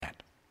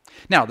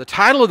Now, the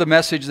title of the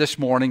message this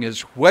morning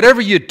is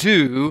Whatever You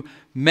Do,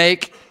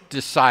 Make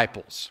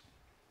Disciples.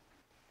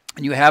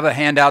 And you have a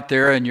handout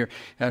there and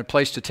a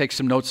place to take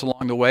some notes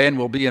along the way, and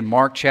we'll be in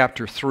Mark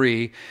chapter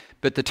 3.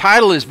 But the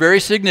title is very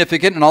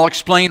significant, and I'll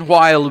explain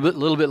why a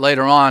little bit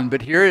later on.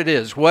 But here it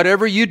is.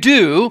 Whatever you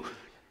do,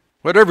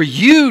 while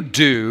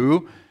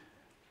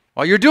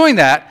you're doing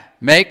that,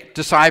 make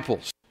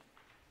disciples.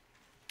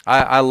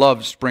 I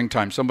love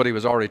springtime. Somebody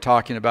was already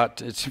talking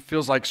about it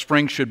feels like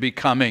spring should be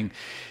coming,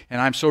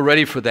 and I'm so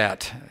ready for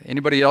that.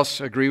 Anybody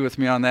else agree with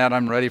me on that?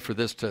 I'm ready for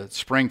this to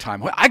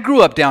springtime. I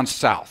grew up down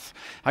south.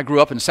 I grew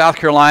up in South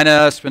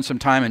Carolina, spent some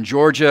time in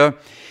Georgia.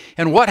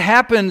 And what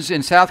happens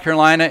in South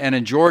Carolina and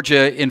in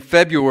Georgia in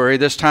February,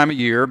 this time of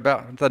year,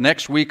 about the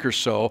next week or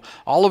so,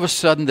 all of a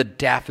sudden the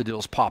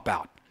daffodils pop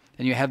out.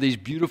 And you have these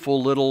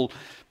beautiful little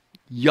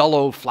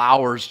yellow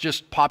flowers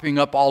just popping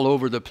up all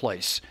over the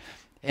place.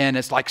 And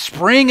it's like,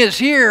 spring is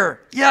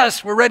here.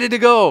 Yes, we're ready to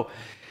go.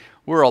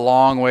 We're a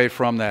long way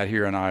from that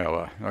here in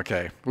Iowa.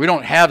 Okay, we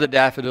don't have the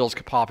daffodils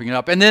popping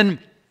up. And then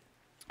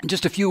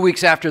just a few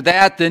weeks after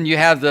that, then you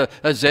have the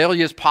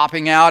azaleas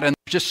popping out, and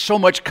just so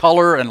much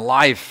color and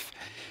life,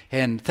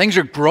 and things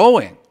are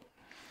growing.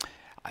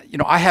 You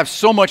know, I have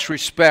so much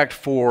respect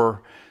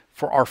for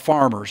our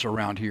farmers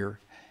around here,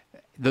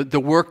 the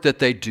work that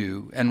they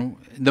do, and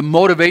the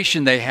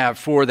motivation they have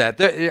for that.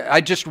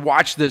 I just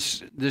watch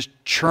this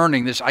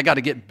churning, I got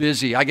to get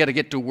busy, I got to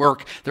get to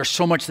work. There's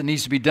so much that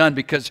needs to be done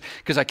because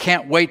I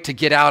can't wait to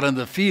get out in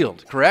the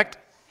field, correct?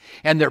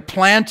 And they're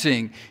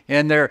planting,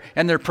 and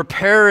they're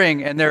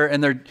preparing, and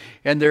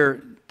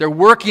they're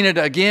working it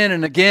again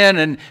and again.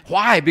 And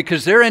why?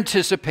 Because they're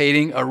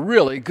anticipating a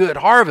really good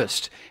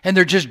harvest, and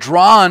they're just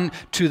drawn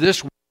to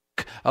this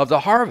work of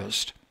the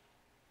harvest.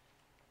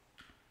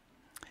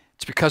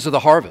 It's because of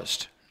the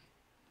harvest.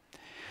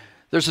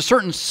 There's a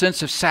certain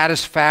sense of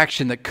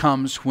satisfaction that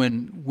comes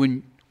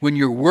when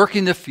you're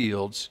working the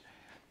fields,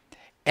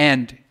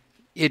 and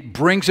it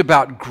brings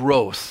about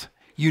growth.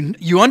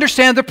 You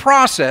understand the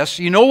process,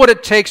 you know what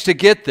it takes to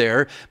get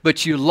there,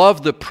 but you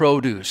love the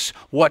produce,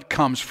 what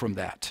comes from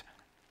that.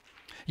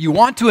 You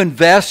want to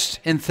invest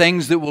in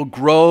things that will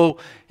grow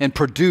and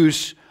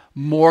produce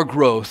more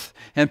growth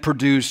and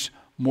produce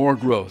more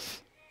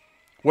growth.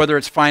 Whether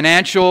it's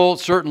financial,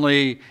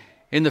 certainly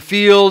in the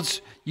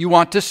fields, you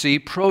want to see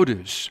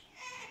produce.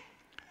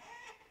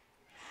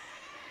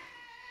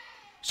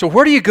 So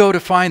where do you go to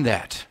find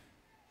that?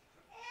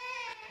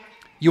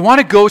 You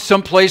want to go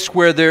someplace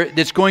where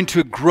it's going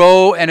to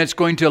grow and it's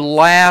going to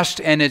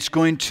last and it's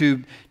going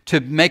to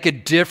make a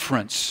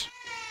difference.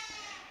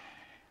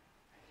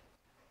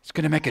 It's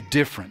going to make a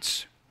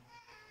difference.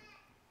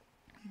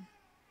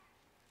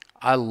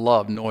 I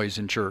love noise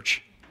in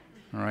church,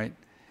 all right?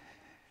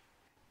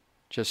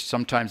 Just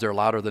sometimes they're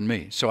louder than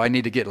me, so I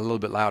need to get a little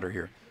bit louder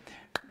here.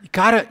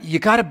 You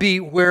gotta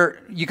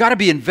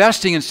be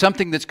investing in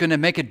something that's going to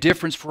make a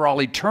difference for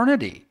all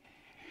eternity.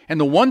 And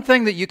the one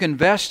thing that you can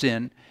invest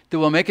in that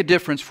will make a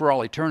difference for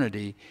all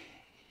eternity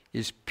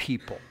is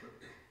people.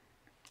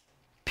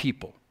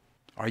 People.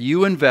 Are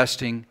you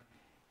investing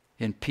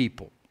in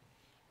people?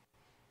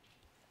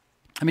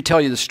 Let me tell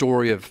you the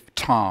story of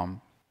Tom,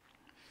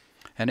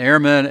 an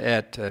airman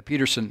at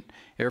Peterson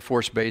Air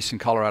Force Base in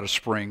Colorado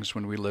Springs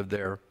when we lived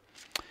there.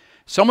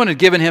 Someone had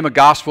given him a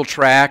gospel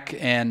tract,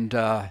 and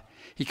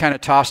he kind of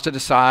tossed it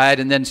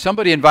aside, and then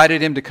somebody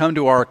invited him to come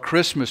to our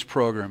Christmas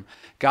program.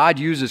 God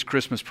uses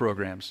Christmas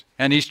programs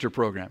and Easter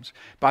programs.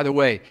 By the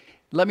way,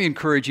 let me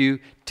encourage you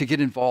to get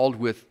involved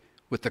with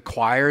the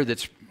choir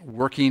that's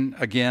working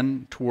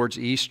again towards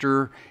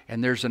Easter,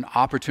 and there's an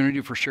opportunity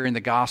for sharing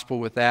the gospel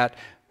with that.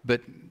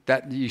 But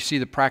that you see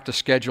the practice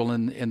schedule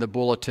in the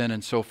bulletin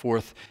and so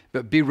forth.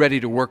 But be ready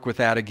to work with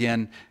that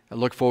again. I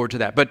look forward to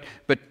that. But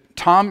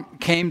Tom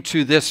came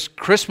to this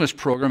Christmas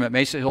program at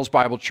Mesa Hills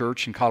Bible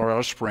Church in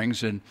Colorado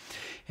Springs, and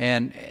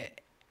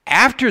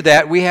after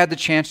that, we had the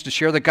chance to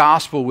share the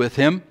gospel with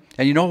him.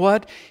 And you know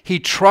what? He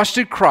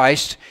trusted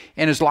Christ,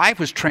 and his life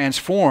was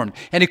transformed.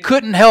 And he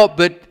couldn't help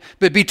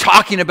but be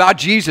talking about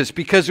Jesus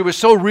because it was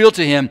so real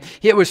to him.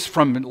 It was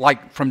from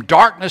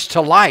darkness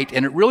to light,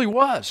 and it really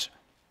was.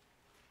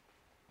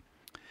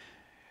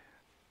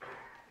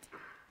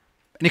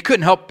 And he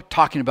couldn't help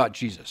talking about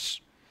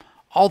Jesus.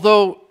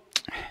 Although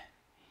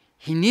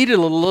he needed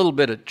a little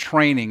bit of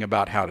training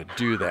about how to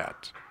do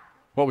that.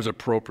 What was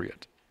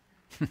appropriate.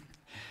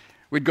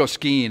 We'd go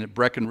skiing at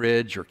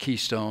Breckenridge or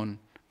Keystone.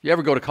 If you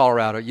ever go to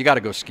Colorado, you got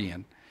to go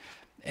skiing.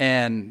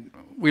 And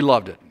we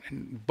loved it.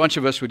 And a bunch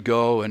of us would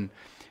go, and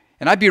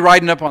I'd be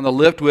riding up on the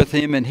lift with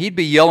him, and he'd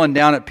be yelling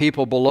down at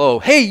people below,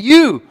 "Hey,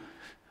 you,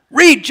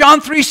 read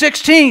John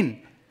 3:16.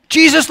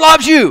 Jesus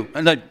loves you."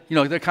 And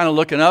they're kind of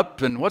looking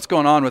up, and what's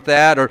going on with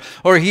that?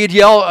 Or he'd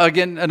yell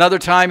again another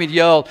time. He'd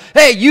yell,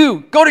 "Hey,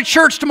 you, go to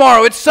church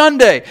tomorrow. It's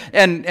Sunday."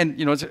 And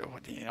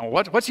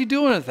what's he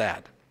doing with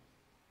that?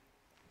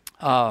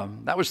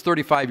 That was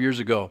 35 years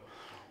ago.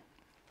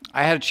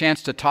 I had a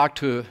chance to talk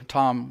to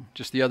Tom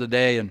just the other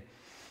day,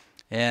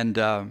 and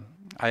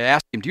I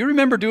asked him, "Do you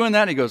remember doing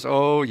that?" And he goes,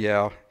 "Oh,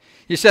 yeah."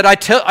 He said,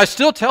 I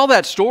still tell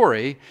that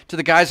story to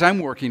the guys I'm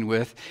working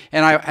with,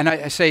 and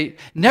I say,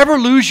 never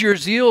lose your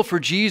zeal for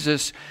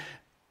Jesus,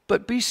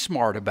 but be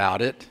smart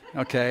about it,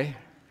 okay?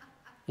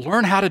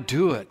 Learn how to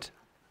do it.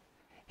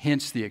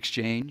 Hence the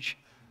exchange.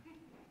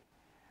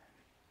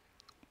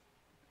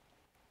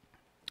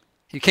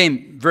 He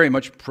became very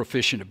much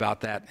proficient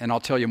about that, and I'll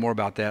tell you more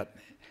about that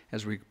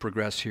as we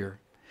progress here.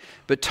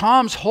 But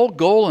Tom's whole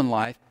goal in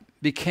life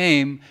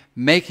became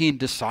making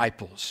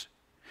disciples,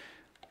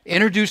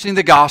 introducing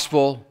the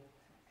gospel,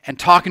 and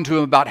talking to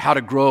him about how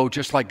to grow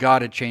just like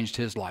God had changed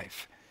his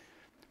life.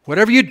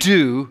 Whatever you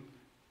do,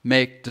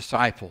 make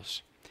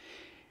disciples.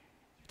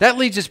 That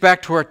leads us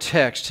back to our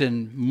text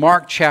in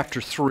Mark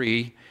chapter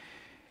 3,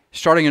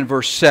 starting in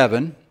verse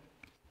 7.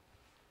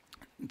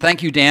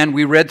 Thank you, Dan.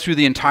 We read through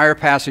the entire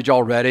passage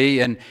already,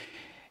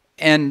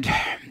 and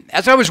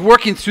as I was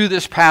working through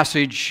this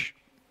passage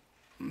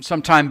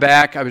some time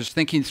back, I was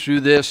thinking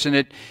through this,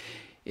 and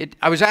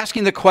I was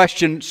asking the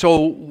question, so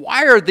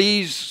why are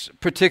these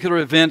particular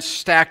events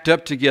stacked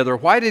up together?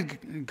 Why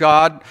did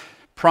God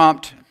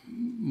prompt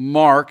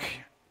Mark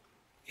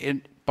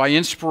by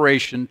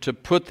inspiration to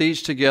put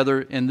these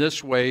together in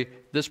this way,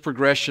 this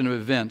progression of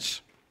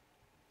events,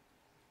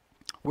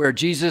 where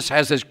Jesus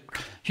has this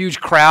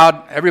huge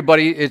crowd,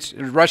 everybody is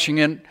rushing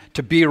in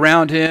to be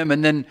around him,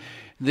 and then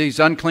these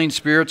unclean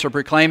spirits are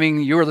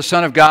proclaiming, you are the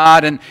Son of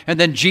God, and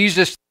then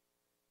Jesus...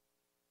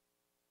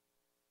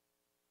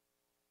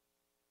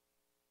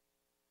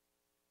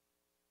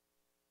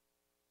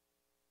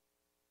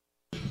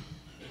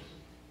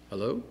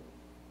 Hello?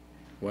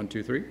 1,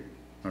 2, 3.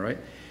 All right.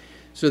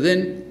 So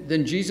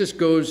then Jesus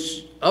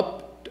goes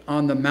up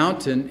on the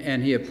mountain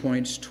and he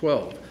appoints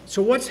 12.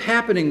 So what's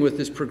happening with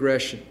this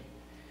progression?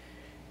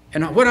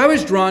 And what I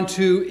was drawn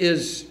to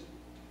is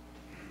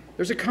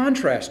there's a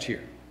contrast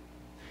here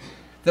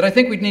that I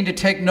think we need to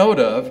take note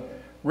of,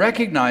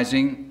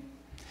 recognizing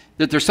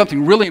that there's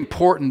something really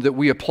important that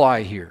we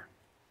apply here.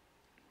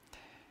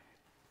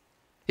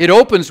 It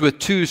opens with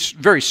two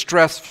very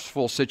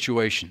stressful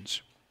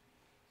situations.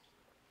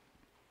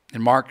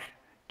 In Mark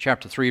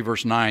chapter 3,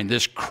 verse 9,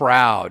 this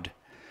crowd,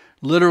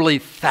 literally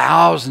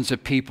thousands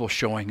of people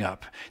showing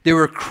up. They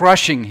were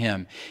crushing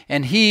him.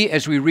 And he,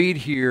 as we read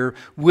here,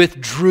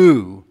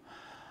 withdrew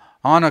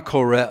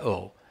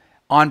anakoreo,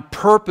 on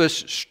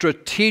purpose,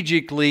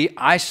 strategically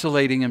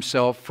isolating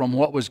himself from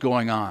what was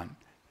going on.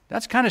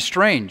 That's kind of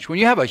strange. When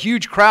you have a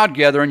huge crowd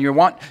gather and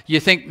you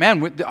think,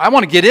 man, I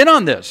want to get in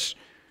on this.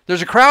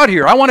 There's a crowd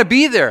here. I want to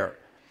be there.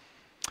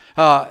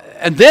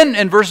 And then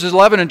in verses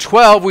 11 and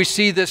 12, we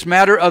see this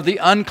matter of the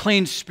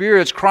unclean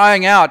spirits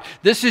crying out,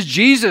 this is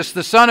Jesus,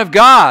 the Son of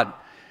God.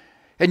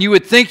 And you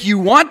would think you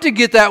want to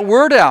get that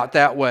word out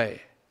that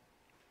way.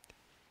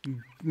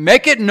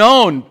 Make it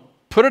known.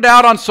 Put it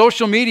out on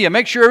social media.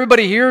 Make sure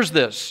everybody hears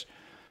this.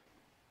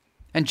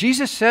 And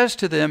Jesus says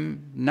to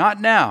them,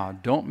 not now.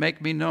 Don't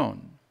make me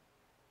known.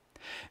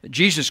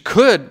 Jesus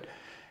could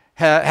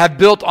have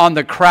built on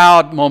the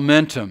crowd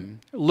momentum.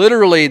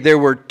 Literally, there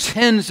were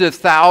tens of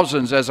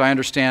thousands, as I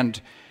understand,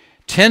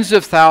 tens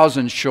of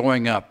thousands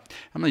showing up.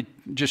 I'm going to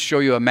just show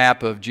you a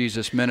map of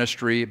Jesus'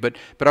 ministry, but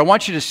I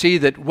want you to see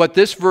that what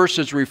this verse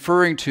is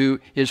referring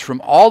to is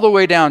from all the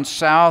way down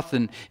south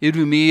in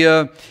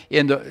Idumea,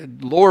 in the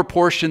lower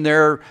portion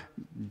there,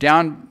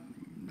 down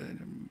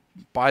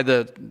by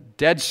the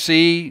Dead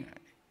Sea,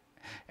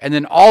 and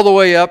then all the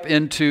way up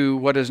into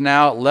what is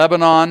now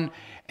Lebanon,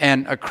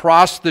 and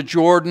across the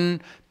Jordan.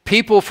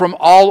 People from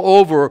all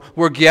over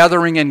were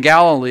gathering in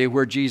Galilee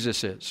where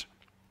Jesus is.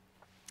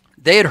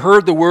 They had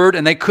heard the word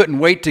and they couldn't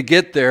wait to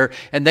get there,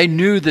 and they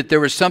knew that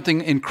there was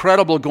something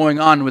incredible going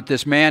on with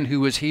this man who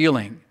was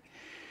healing.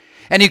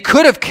 And he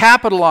could have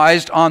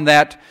capitalized on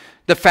that,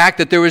 the fact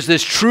that there was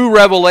this true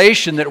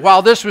revelation that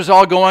while this was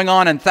all going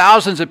on and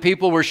thousands of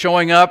people were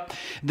showing up,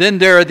 then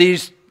there are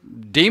these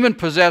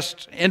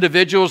demon-possessed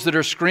individuals that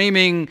are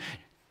screaming,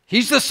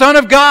 he's the Son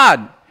of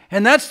God.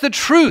 And that's the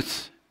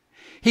truth.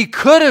 He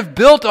could have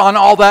built on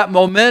all that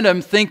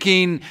momentum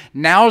thinking,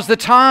 now's the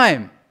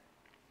time.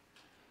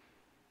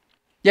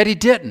 Yet he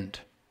didn't.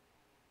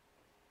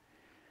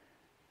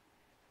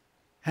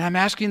 And I'm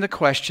asking the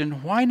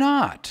question, why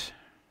not?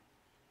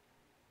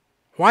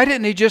 Why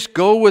didn't he just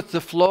go with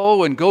the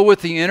flow and go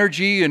with the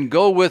energy and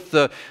go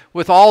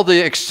with all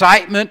the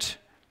excitement?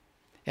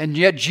 And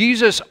yet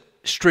Jesus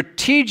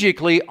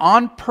strategically,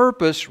 on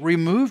purpose,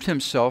 removed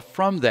himself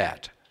from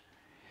that.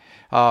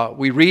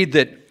 We read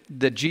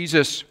that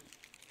Jesus...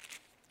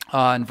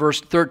 in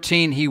verse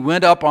 13, he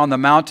went up on the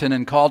mountain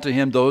and called to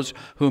him those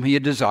whom he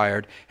had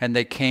desired, and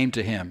they came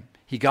to him.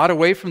 He got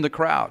away from the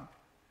crowd.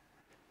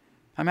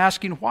 I'm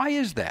asking, why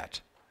is that?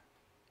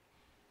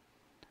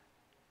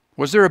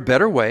 Was there a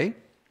better way?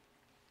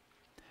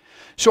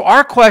 So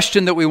our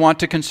question that we want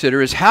to consider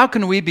is, how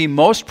can we be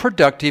most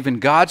productive in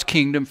God's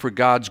kingdom for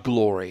God's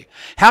glory?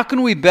 How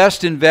can we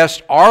best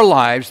invest our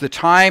lives, the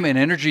time and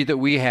energy that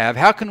we have?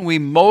 How can we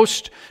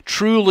most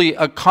truly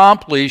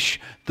accomplish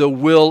the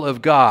will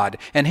of God?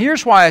 And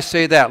here's why I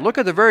say that. Look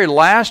at the very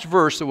last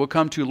verse that we'll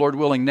come to, Lord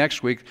willing,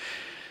 next week.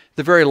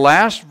 the very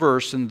last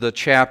verse in the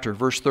chapter,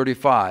 verse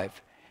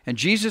 35. And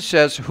Jesus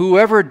says,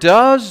 whoever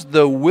does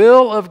the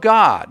will of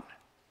God,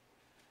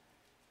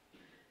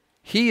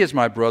 he is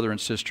my brother and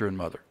sister and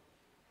mother.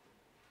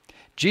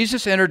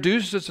 Jesus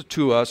introduces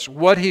to us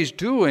what he's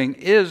doing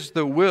is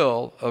the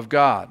will of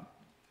God.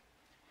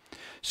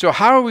 So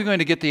how are we going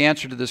to get the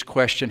answer to this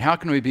question? How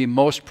can we be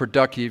most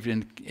productive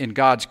in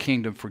God's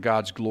kingdom for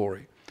God's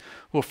glory?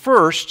 Well,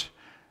 first,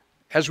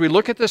 as we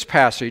look at this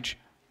passage,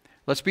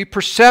 let's be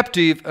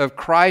perceptive of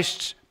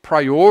Christ's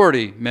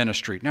priority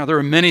ministry. Now, there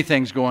are many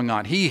things going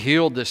on. He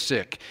healed the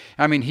sick.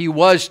 I mean, he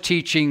was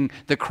teaching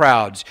the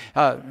crowds.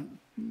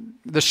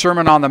 The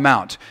Sermon on the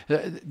Mount.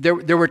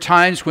 There were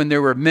times when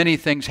there were many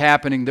things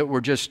happening that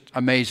were just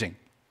amazing.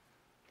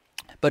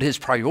 But his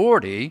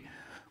priority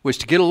was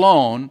to get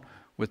alone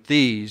with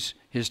these,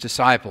 his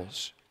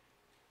disciples.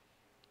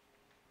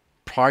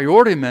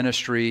 Priority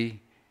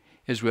ministry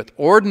is with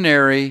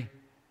ordinary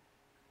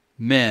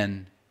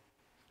men,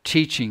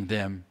 teaching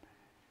them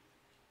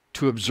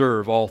to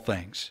observe all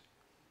things.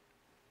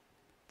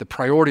 The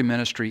priority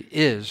ministry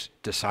is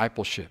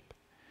discipleship.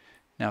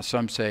 Now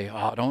some say,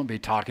 oh, don't be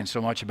talking so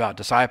much about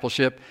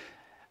discipleship.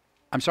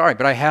 I'm sorry,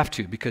 but I have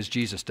to because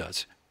Jesus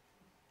does.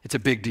 It's a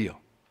big deal.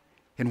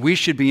 And we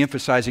should be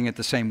emphasizing it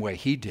the same way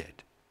he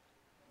did.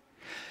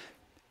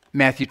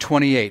 Matthew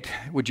 28,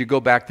 would you go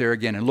back there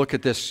again and look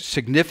at this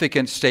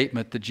significant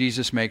statement that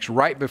Jesus makes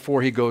right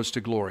before he goes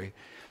to glory.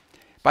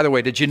 By the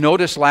way, did you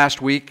notice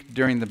last week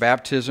during the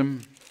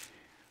baptism,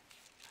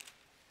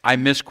 I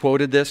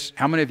misquoted this?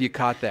 How many of you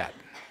caught that?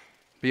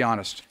 Be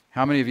honest.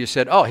 How many of you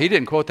said, oh, he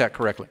didn't quote that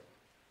correctly?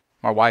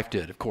 My wife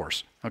did, of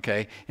course.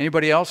 Okay.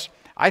 Anybody else?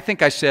 I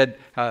think I said,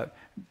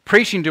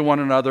 preaching to one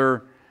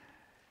another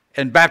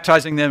and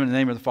baptizing them in the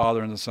name of the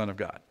Father and the Son of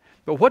God.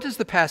 But what does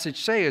the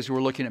passage say as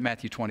we're looking at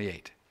Matthew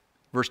 28,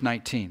 verse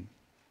 19?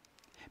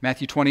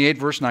 Matthew 28,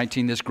 verse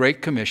 19, this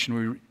great commission,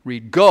 we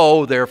read,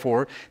 go,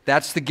 therefore,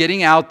 that's the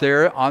getting out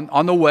there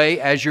on the way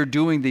as you're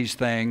doing these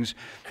things,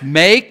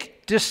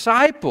 make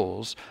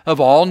disciples of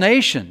all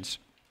nations,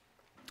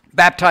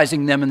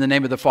 baptizing them in the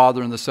name of the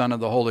Father and the Son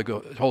and the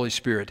Holy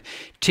Spirit,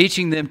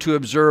 teaching them to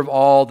observe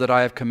all that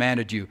I have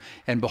commanded you.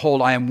 And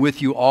behold, I am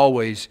with you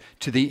always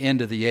to the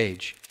end of the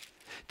age.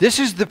 This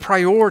is the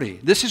priority.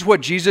 This is what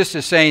Jesus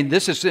is saying.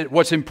 This is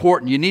what's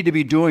important. You need to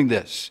be doing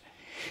this.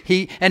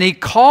 He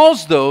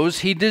calls those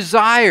he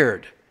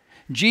desired.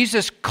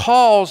 Jesus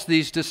calls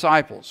these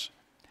disciples.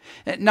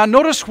 Now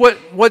notice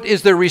what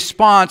is the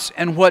response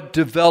and what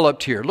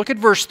developed here. Look at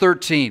verse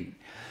 13.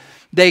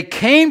 They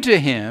came to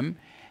him,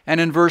 and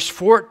in verse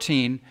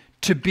 14,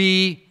 to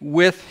be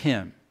with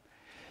him.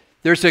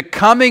 There's a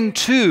coming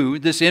to,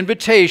 this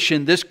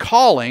invitation, this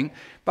calling.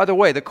 By the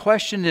way, the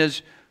question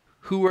is,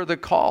 who are the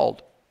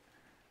called?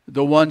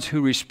 The ones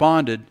who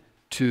responded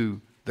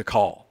to the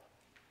call.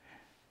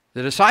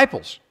 The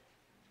disciples,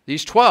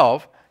 these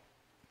 12,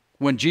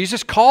 when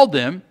Jesus called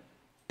them,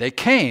 they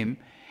came.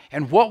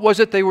 And what was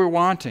it they were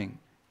wanting?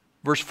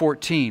 Verse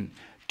 14,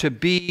 to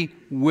be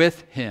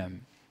with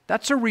him.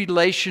 That's a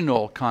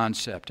relational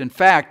concept. In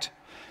fact,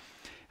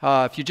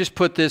 if you just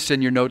put this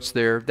in your notes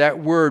there, that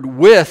word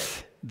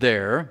with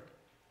there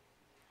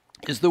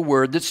is the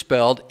word that's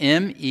spelled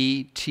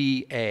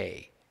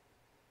M-E-T-A.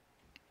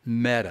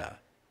 Meta.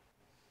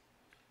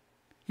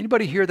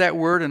 Anybody hear that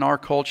word in our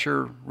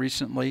culture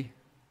recently?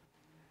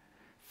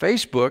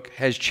 Facebook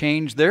has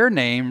changed their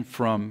name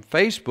from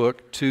Facebook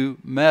to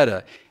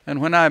Meta.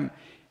 And when I'm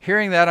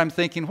hearing that, I'm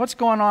thinking, what's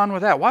going on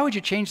with that? Why would you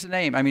change the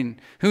name? I mean,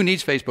 who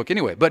needs Facebook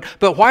anyway? But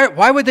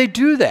why would they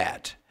do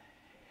that?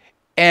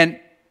 And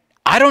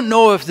I don't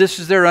know if this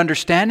is their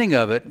understanding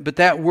of it, but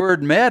that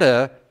word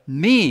meta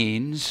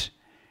means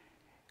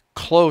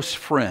close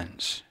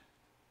friends.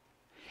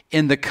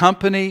 In the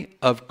company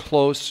of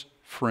close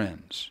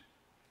friends.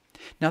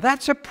 Now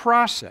that's a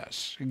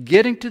process.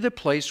 Getting to the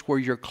place where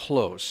you're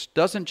close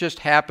doesn't just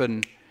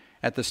happen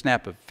at the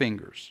snap of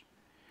fingers.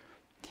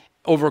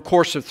 Over a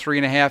course of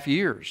 3.5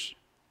 years,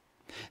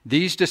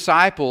 these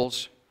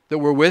disciples that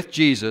were with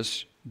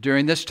Jesus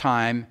during this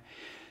time,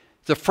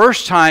 the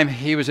first time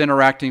he was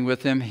interacting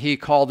with them, he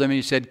called them and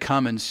he said,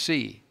 come and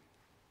see.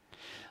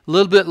 A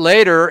little bit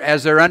later,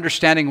 as they're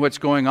understanding what's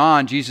going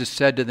on, Jesus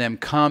said to them,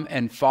 come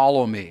and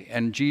follow me.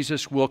 And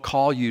Jesus will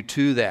call you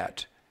to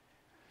that.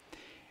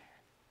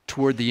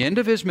 Toward the end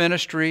of his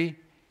ministry,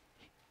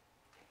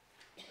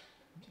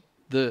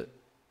 the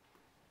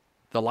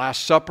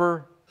Last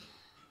Supper,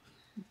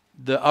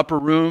 the upper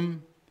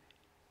room,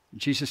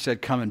 Jesus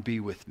said, come and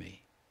be with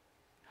me.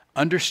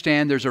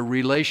 Understand there's a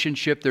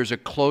relationship, there's a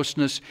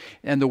closeness,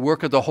 and the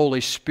work of the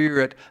Holy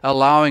Spirit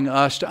allowing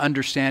us to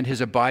understand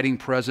his abiding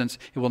presence.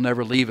 It will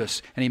never leave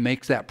us, and he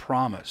makes that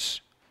promise.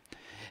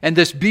 And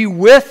this be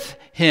with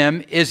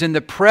him is in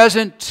the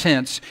present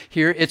tense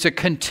here. It's a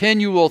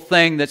continual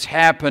thing that's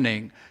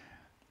happening.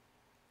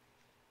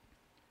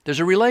 There's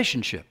a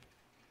relationship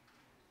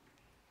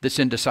that's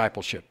in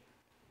discipleship.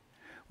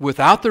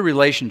 Without the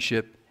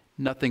relationship,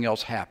 nothing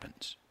else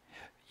happens.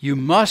 You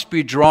must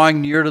be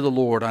drawing near to the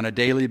Lord on a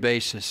daily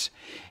basis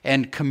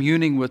and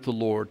communing with the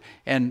Lord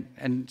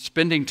and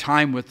spending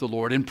time with the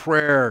Lord in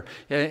prayer,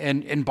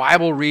 in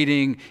Bible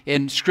reading,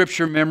 in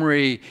scripture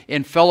memory,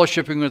 in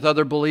fellowshipping with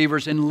other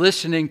believers, in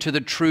listening to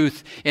the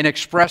truth, in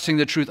expressing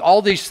the truth.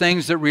 All these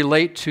things that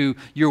relate to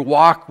your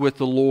walk with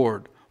the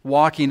Lord,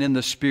 walking in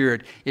the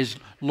Spirit, is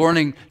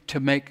learning to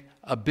make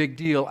a big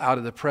deal out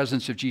of the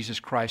presence of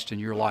Jesus Christ in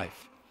your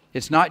life.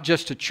 It's not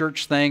just a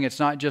church thing. It's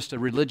not just a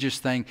religious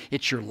thing.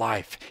 It's your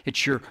life.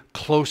 It's your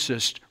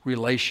closest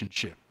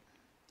relationship,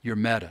 your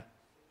meta.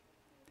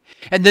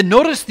 And then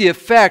notice the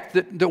effect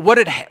that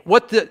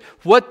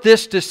what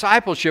this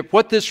discipleship,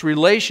 what this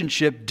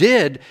relationship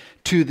did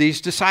to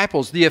these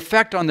disciples, the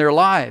effect on their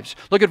lives.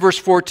 Look at verse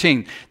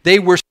 14. They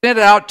were sent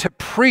out to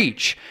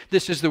preach.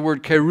 This is the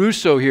word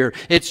keruso here.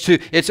 It's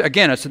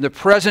in the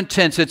present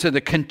tense. It's in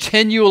the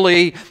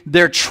continually,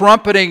 they're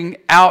trumpeting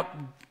out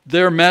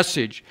their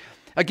message.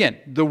 Again,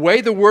 the way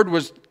the word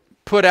was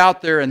put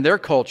out there in their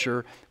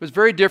culture was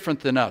very different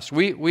than us.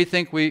 We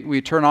think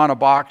we turn on a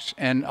box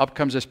and up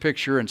comes this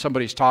picture and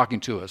somebody's talking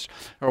to us.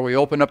 Or we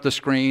open up the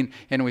screen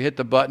and we hit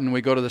the button,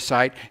 we go to the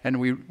site and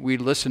we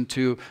listen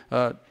to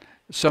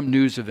some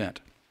news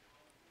event.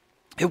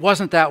 It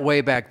wasn't that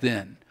way back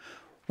then.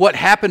 What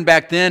happened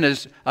back then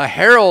is a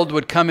herald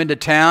would come into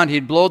town,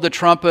 he'd blow the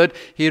trumpet,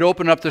 he'd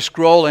open up the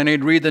scroll and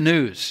he'd read the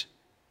news.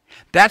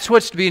 That's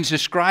what's being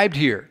described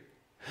here.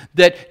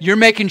 That you're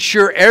making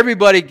sure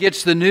everybody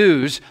gets the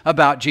news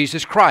about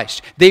Jesus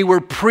Christ. They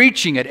were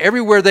preaching it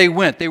everywhere they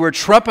went. They were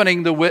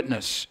trumpeting the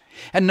witness.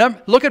 And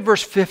look at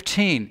verse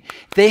 15.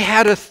 They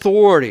had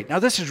authority. Now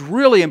this is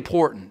really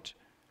important.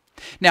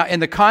 Now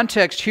in the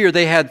context here,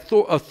 they had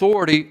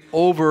authority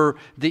over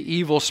the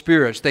evil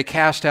spirits. They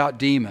cast out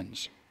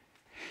demons.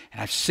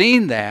 And I've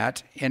seen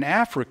that in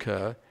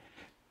Africa.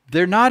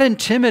 They're not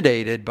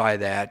intimidated by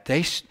that.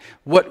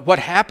 What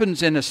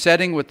happens in a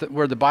setting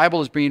where the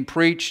Bible is being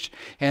preached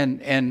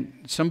and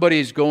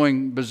somebody's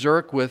going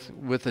berserk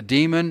with a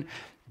demon,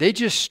 they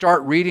just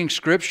start reading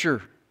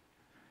Scripture,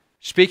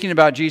 speaking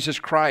about Jesus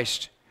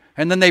Christ.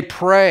 And then they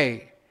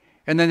pray.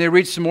 And then they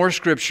read some more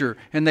Scripture.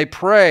 And they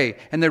pray.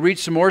 And they read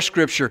some more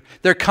Scripture.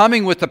 They're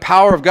coming with the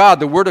power of God.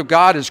 The Word of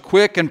God is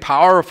quick and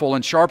powerful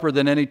and sharper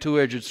than any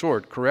two-edged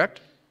sword, correct?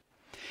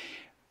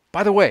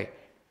 By the way,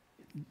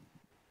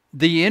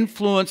 the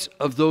influence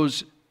of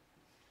those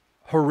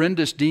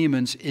horrendous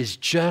demons is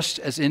just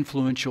as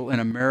influential in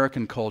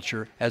American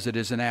culture as it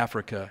is in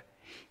Africa.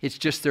 It's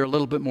just they're a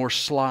little bit more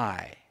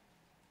sly.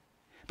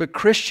 But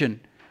Christian,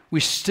 we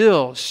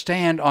still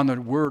stand on the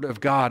Word of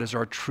God as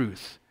our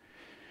truth.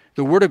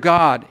 The Word of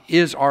God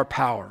is our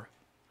power.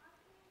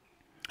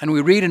 And we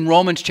read in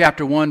Romans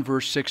chapter 1,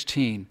 verse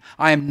 16,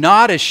 I am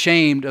not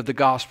ashamed of the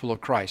gospel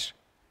of Christ.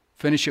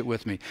 Finish it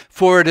with me.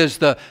 For it is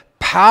the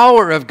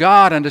power of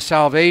God unto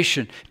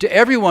salvation to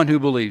everyone who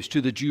believes,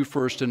 to the Jew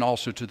first and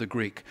also to the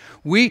Greek.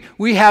 We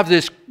have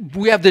this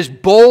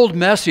bold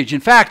message. In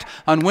fact,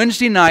 on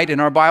Wednesday night in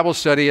our Bible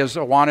study, as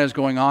Awana is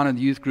going on and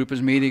the youth group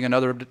is meeting and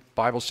other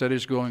Bible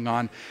studies going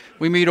on,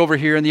 we meet over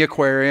here in the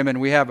aquarium and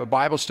we have a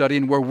Bible study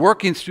and we're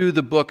working through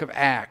the book of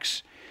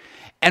Acts.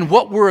 And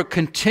what we're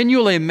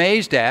continually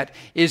amazed at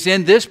is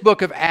in this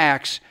book of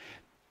Acts,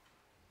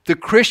 the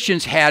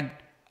Christians had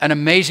an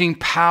amazing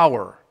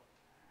power.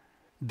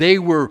 They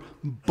were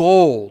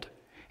bold,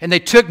 and they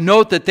took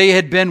note that they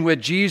had been with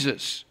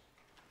Jesus.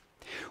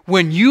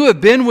 When you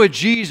have been with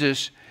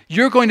Jesus,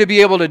 you're going to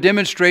be able to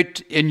demonstrate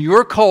in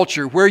your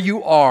culture where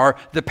you are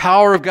the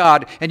power of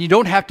God, and you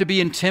don't have to be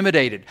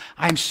intimidated.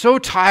 I'm so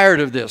tired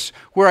of this,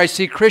 where I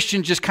see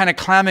Christians just kind of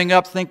clamming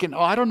up thinking,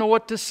 I don't know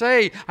what to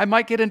say. I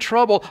might get in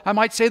trouble. I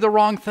might say the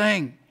wrong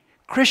thing.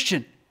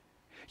 Christian,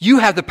 you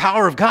have the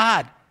power of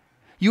God.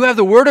 You have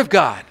the Word of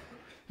God.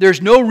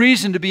 There's no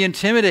reason to be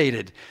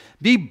intimidated.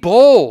 Be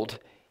bold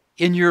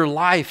in your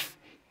life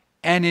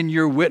and in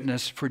your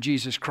witness for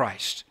Jesus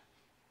Christ.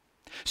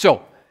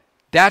 So,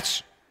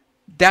 that's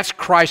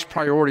Christ's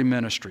priority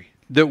ministry,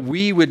 that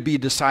we would be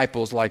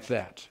disciples like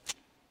that.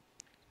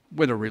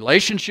 With a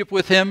relationship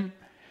with Him,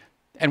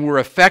 and we're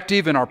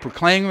effective in our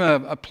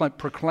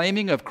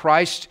proclaiming of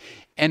Christ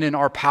and in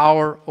our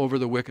power over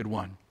the wicked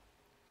one.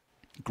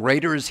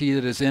 Greater is He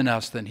that is in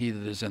us than he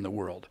that is in the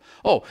world.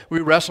 We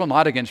wrestle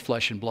not against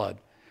flesh and blood,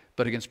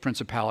 but against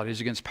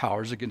principalities, against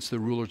powers, against the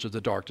rulers of the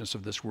darkness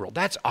of this world.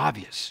 That's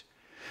obvious.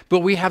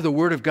 But we have the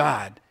Word of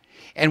God,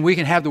 and we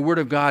can have the Word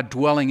of God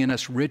dwelling in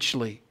us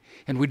richly,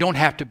 and we don't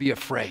have to be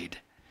afraid.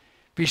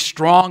 Be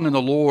strong in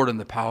the Lord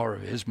and the power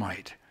of His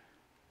might.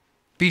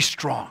 Be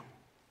strong.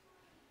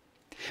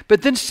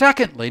 But then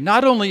secondly,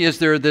 not only is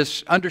there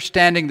this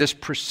understanding, this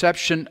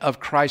perception of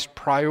Christ's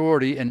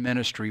priority in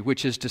ministry,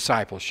 which is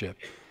discipleship,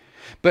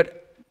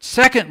 but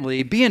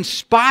secondly, be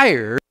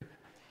inspired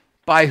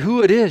by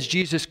who it is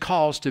Jesus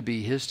calls to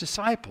be His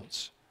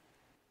disciples.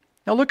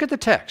 Now look at the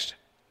text.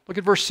 Look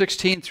at verse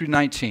 16 through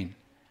 19.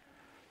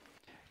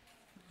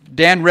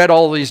 Dan read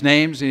all these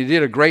names and he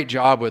did a great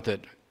job with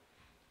it.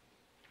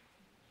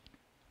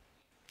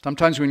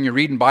 Sometimes when you're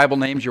reading Bible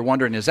names, you're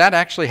wondering, is that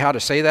actually how to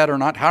say that or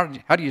not? How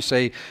do you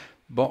say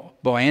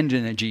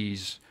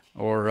Boanerges,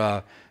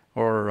 or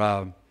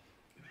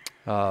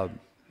how'd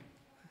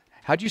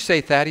you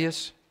say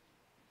Thaddeus?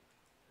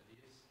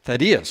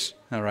 Thaddeus,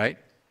 all right.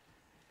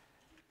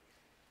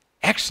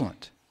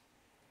 Excellent.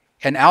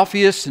 And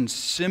Alphaeus and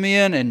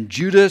Simeon and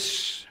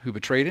Judas, who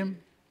betrayed him.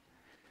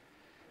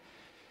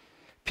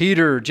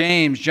 Peter,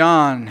 James,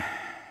 John,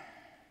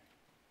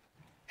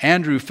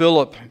 Andrew,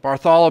 Philip,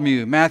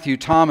 Bartholomew, Matthew,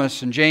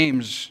 Thomas, and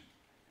James,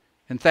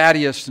 and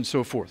Thaddeus, and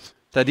so forth.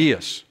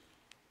 Thaddeus.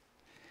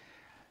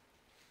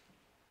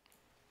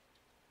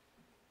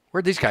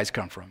 Where'd these guys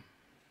come from?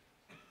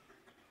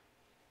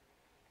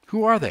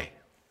 Who are they?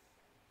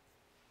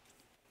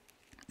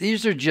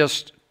 These are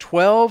just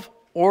 12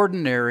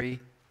 ordinary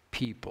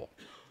people.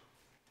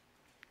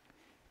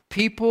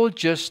 People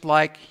just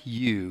like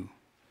you,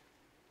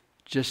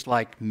 just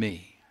like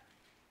me.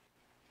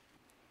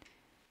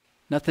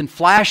 Nothing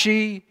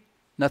flashy,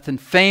 nothing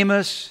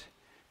famous,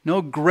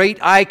 no great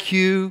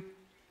IQ,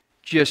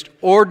 just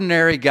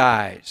ordinary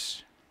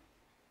guys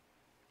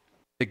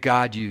that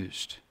God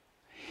used.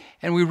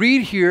 And we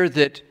read here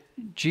that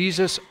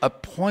Jesus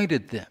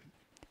appointed them.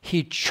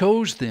 He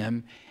chose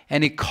them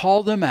and He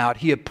called them out.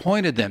 He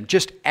appointed them,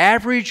 just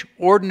average,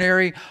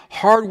 ordinary,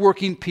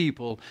 hardworking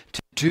people,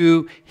 to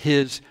do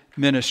His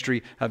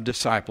ministry of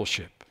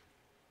discipleship.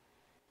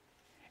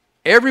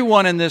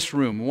 Everyone in this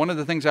room, one of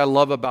the things I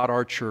love about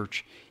our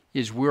church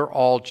is we're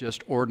all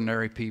just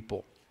ordinary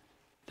people.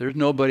 There's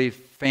nobody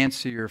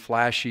fancy or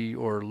flashy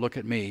or look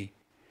at me.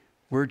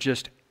 We're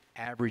just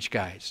average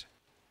guys.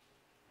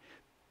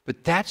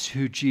 But that's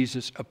who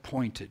Jesus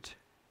appointed.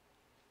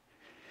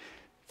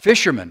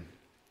 Fishermen.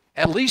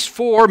 At least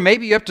 4,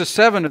 maybe up to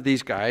 7 of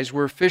these guys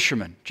were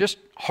fishermen. Just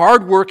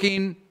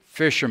hardworking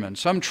fishermen.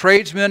 Some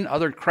tradesmen,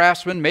 other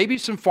craftsmen, maybe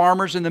some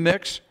farmers in the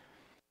mix.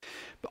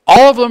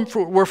 All of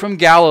them were from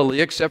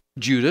Galilee except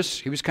Judas.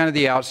 He was kind of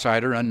the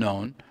outsider,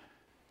 unknown.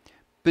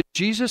 But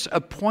Jesus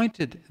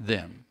appointed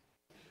them.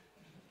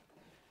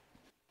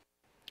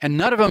 And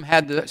none of them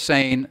had the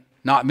saying,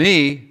 "Not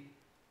me."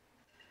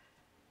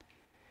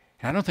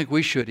 And I don't think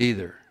we should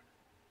either.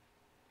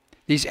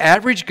 These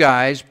average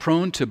guys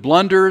prone to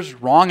blunders,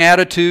 wrong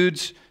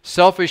attitudes,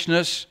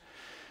 selfishness,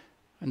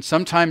 and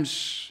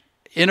sometimes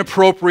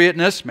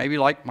inappropriateness, maybe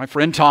like my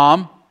friend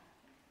Tom.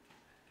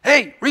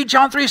 Hey, read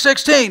John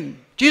 3:16.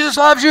 Jesus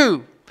loves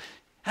you.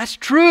 That's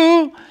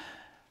true,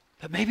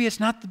 but maybe it's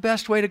not the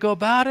best way to go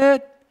about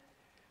it.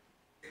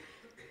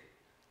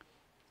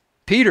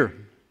 Peter,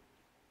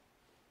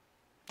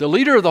 the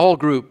leader of the whole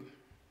group,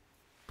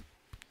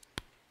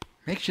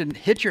 makes you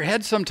hit your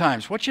head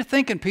sometimes. What you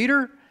thinking,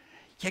 Peter?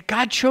 Yet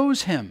God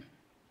chose him.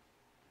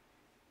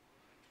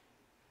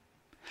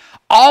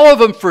 All of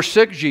them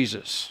forsook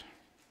Jesus.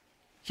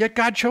 Yet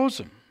God chose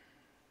him.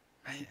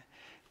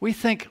 We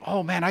think,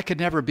 oh man, I could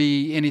never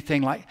be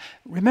anything like...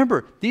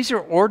 Remember, these are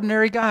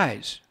ordinary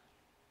guys.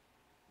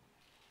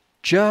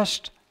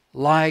 Just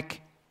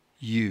like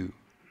you.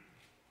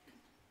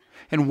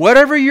 And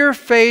whatever your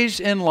phase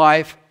in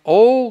life,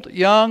 old,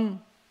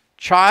 young,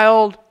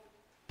 child,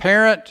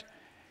 parent,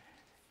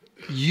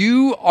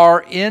 you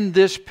are in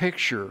this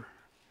picture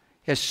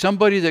as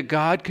somebody that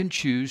God can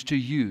choose to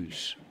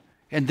use.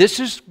 And this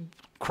is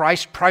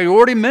Christ's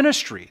priority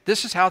ministry.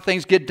 This is how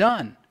things get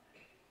done.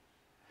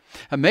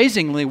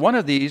 Amazingly, one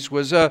of these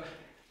was a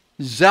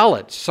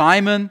zealot,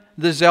 Simon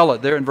the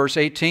Zealot, there in verse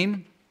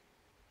 18.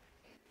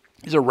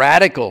 He's a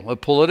radical, a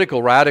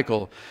political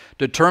radical,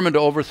 determined to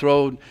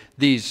overthrow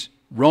these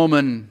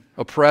Roman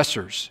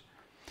oppressors.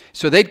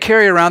 So they'd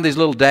carry around these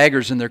little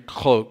daggers in their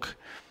cloak.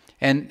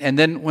 And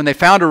then when they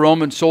found a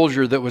Roman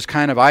soldier that was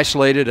kind of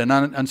isolated and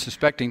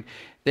unsuspecting,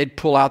 they'd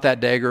pull out that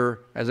dagger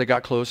as they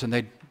got close and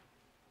they'd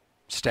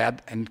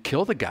stab and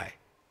kill the guy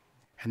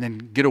and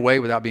then get away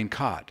without being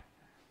caught.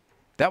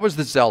 That was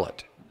the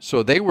zealot.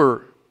 So they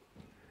were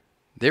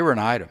an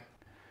item.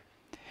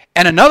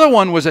 And another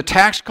one was a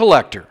tax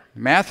collector,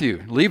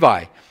 Matthew,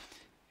 Levi.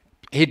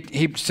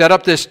 He set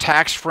up this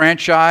tax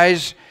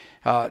franchise.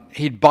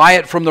 He'd buy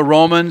it from the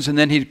Romans, and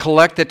then he'd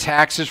collect the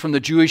taxes from the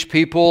Jewish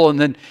people, and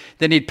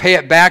then he'd pay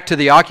it back to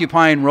the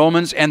occupying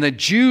Romans. And the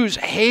Jews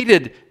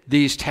hated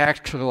these tax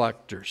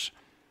collectors.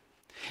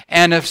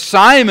 And if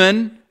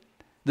Simon,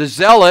 the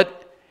zealot,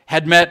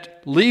 had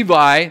met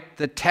Levi,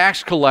 the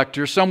tax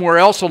collector, somewhere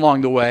else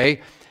along the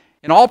way,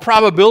 in all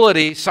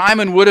probability,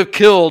 Simon would have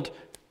killed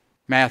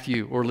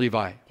Matthew or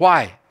Levi.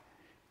 Why?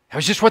 That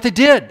was just what they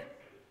did.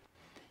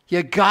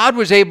 Yet God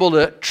was able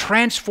to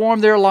transform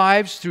their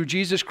lives through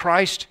Jesus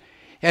Christ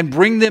and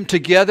bring them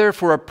together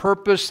for a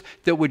purpose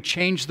that would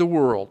change the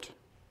world.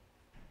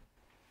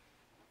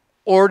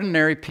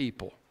 Ordinary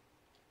people,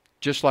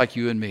 just like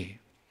you and me.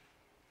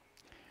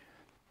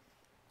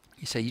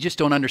 You say, you just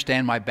don't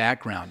understand my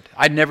background.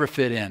 I'd never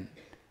fit in.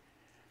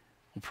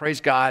 Well, praise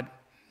God,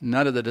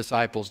 none of the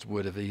disciples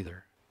would have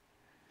either.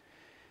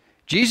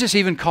 Jesus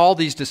even called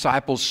these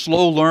disciples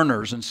slow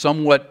learners and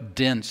somewhat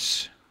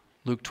dense.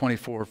 Luke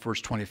 24,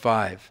 verse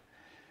 25.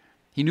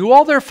 He knew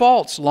all their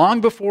faults long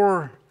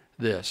before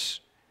this.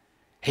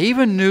 He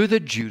even knew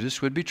that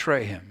Judas would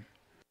betray him.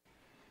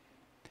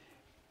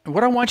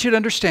 what I want you to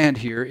understand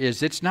here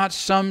is it's not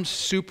some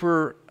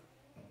super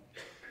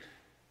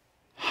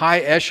high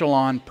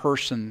echelon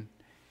person.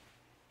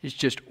 It's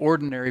just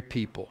ordinary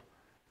people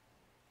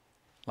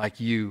like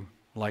you,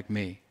 like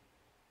me.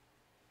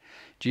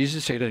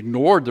 Jesus had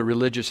ignored the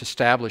religious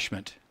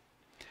establishment.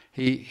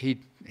 He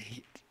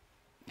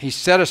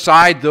set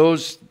aside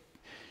those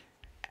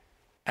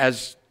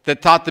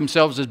that thought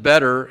themselves as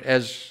better,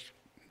 as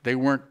they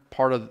weren't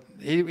part of.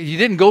 He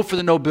didn't go for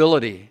the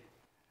nobility.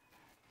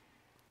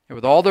 And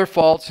with all their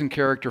faults and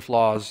character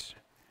flaws,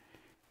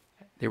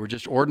 they were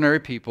just ordinary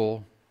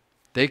people.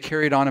 They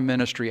carried on a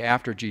ministry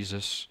after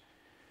Jesus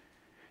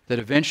that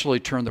eventually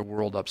turned the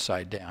world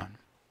upside down.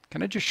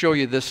 Can I just show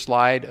you this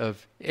slide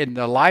of, in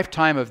the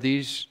lifetime of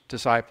these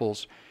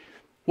disciples,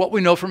 what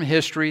we know from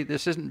history?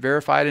 This isn't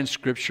verified in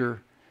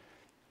Scripture.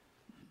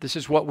 This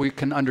is what we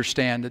can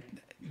understand. That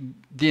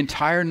the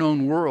entire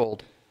known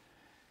world,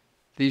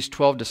 these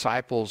 12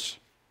 disciples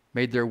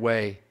made their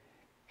way,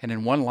 and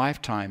in one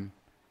lifetime,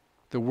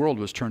 the world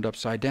was turned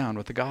upside down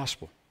with the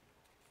gospel.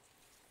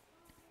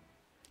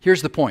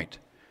 Here's the point.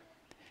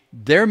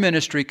 Their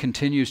ministry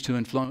continues to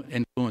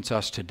influence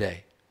us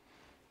today.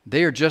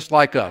 They are just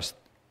like us.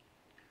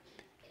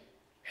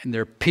 And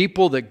they're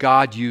people that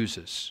God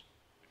uses.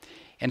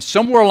 And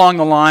somewhere along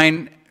the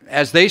line,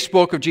 as they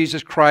spoke of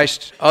Jesus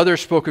Christ,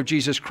 others spoke of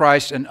Jesus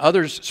Christ, and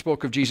others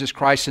spoke of Jesus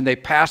Christ, and they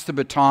passed the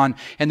baton,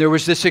 and there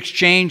was this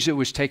exchange that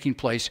was taking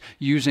place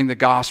using the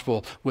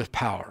gospel with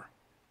power.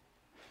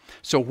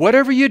 So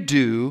whatever you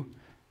do,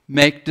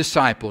 make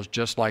disciples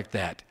just like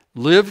that.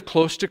 Live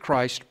close to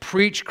Christ,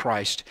 preach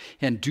Christ,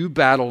 and do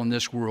battle in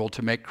this world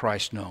to make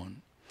Christ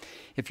known.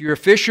 If you're a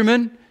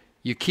fisherman,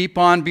 you keep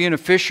on being a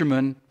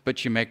fisherman,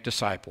 but you make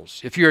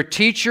disciples. If you're a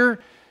teacher,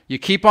 you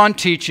keep on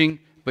teaching,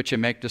 but you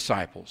make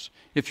disciples.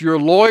 If you're a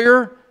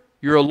lawyer,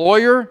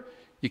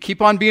 you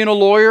keep on being a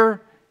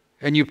lawyer,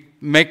 and you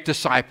make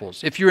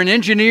disciples. If you're an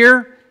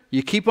engineer,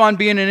 you keep on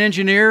being an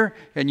engineer,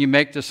 and you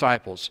make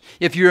disciples.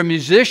 If you're a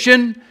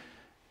musician,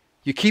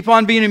 you keep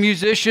on being a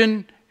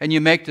musician, and you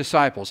make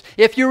disciples.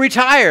 If you're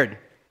retired,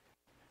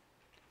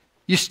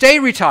 you stay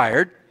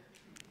retired,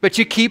 but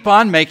you keep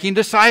on making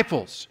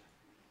disciples.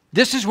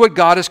 This is what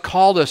God has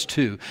called us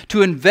to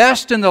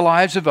invest in the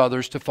lives of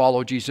others to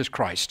follow Jesus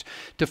Christ,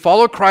 to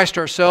follow Christ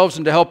ourselves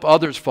and to help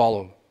others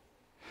follow.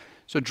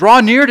 So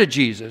draw near to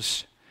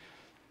Jesus,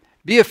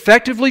 be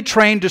effectively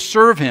trained to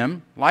serve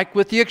Him, like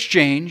with the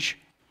exchange,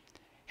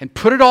 and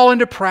put it all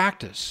into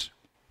practice.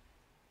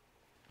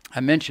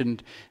 I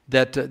mentioned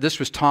that this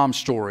was Tom's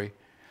story,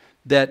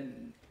 that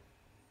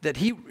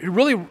he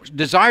really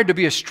desired to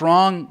be a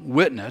strong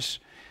witness,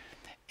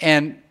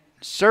 and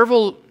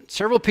several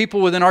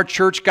people within our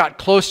church got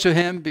close to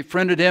him,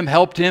 befriended him,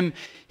 helped him.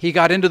 He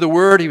got into the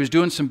Word. He was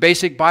doing some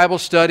basic Bible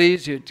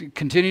studies. He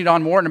continued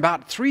on more. In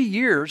about 3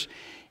 years,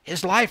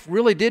 his life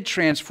really did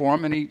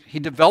transform, and he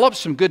developed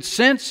some good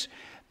sense,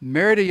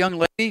 married a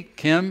young lady,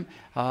 Kim,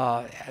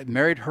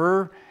 married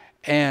her,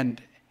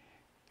 and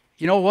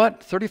you know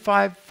what?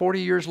 35,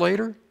 40 years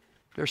later,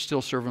 they're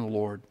still serving the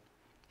Lord.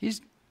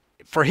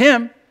 For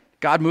him,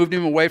 God moved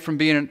him away from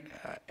being an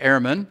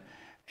airman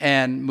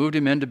and moved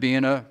him into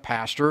being a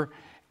pastor.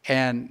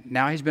 And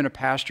now he's been a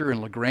pastor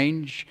in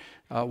LaGrange,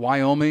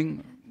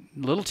 Wyoming,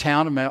 little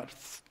town about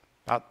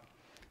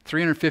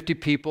 350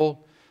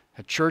 people,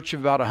 a church of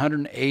about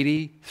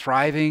 180,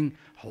 thriving,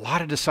 a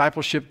lot of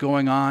discipleship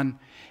going on,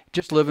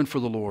 just living for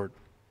the Lord.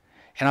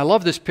 And I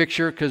love this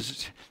picture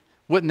because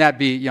wouldn't that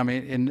be, I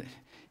mean,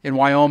 in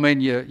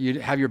Wyoming, you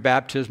have your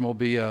baptismal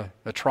be a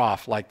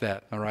trough like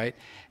that, all right?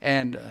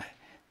 And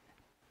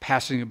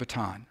passing a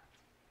baton.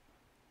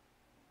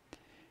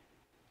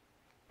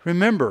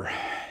 Remember,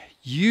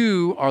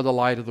 you are the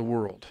light of the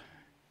world.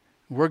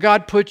 Where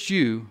God puts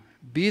you,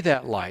 be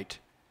that light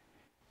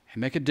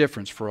and make a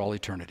difference for all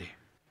eternity.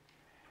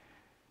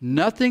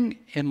 Nothing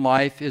in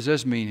life is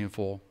as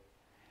meaningful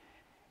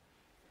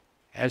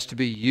as to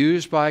be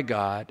used by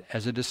God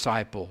as a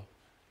disciple,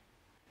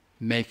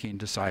 making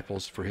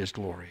disciples for His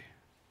glory.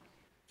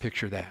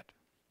 Picture that.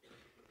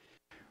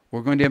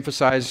 We're going to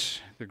emphasize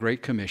the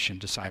Great Commission,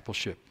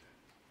 discipleship.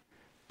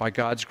 By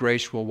God's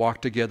grace, we'll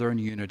walk together in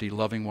unity,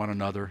 loving one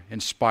another in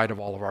spite of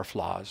all of our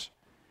flaws.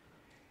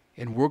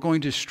 And we're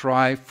going to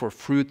strive for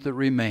fruit that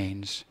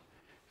remains,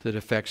 that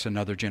affects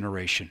another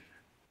generation.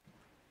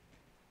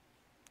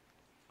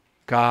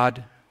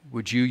 God,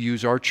 would you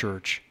use our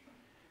church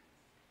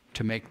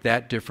to make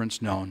that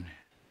difference known?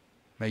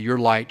 May your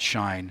light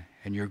shine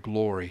and your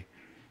glory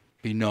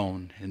be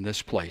known in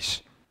this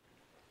place.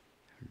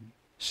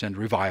 Send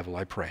revival,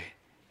 I pray.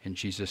 In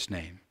Jesus'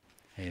 name,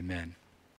 amen.